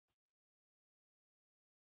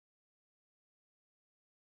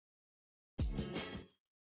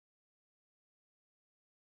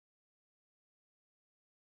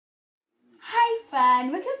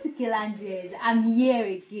fan. Welcome to Kaylandwears. I'm here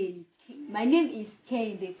again. My name is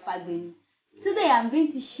Kaylandwears. Today I'm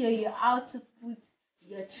going to show you how to put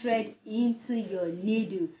your thread into your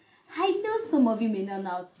needle. I know some of you may not know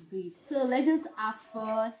how to do it, so let's just have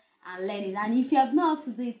fun and learn it. And if you have not how to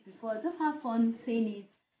do it before, just have fun saying it,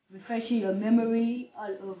 refreshing your memory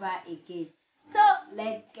all over again. So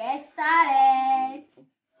let's get started.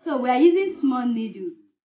 So we are using small needle.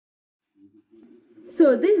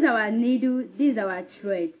 So this is our needle, this is our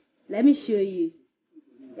thread. Let me show you.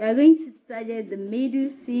 We are going to target the middle.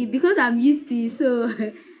 See, because I'm used to it, so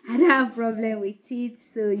I don't have problem with it.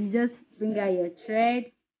 So you just bring out your thread,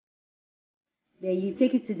 then you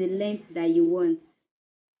take it to the length that you want.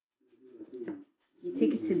 You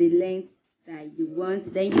take it to the length that you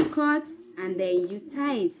want, then you cut and then you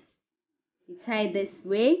tie it. You tie it this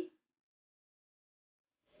way.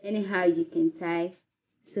 Anyhow you can tie.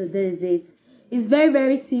 So this is it. It's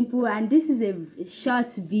very simple, and this is a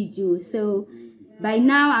short video, so by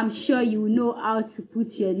now I'm sure you know how to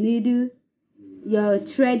put your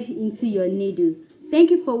thread into your needle. Thank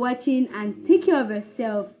you for watching, and take care of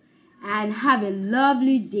yourself and have a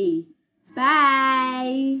lovely day.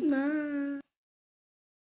 Bye.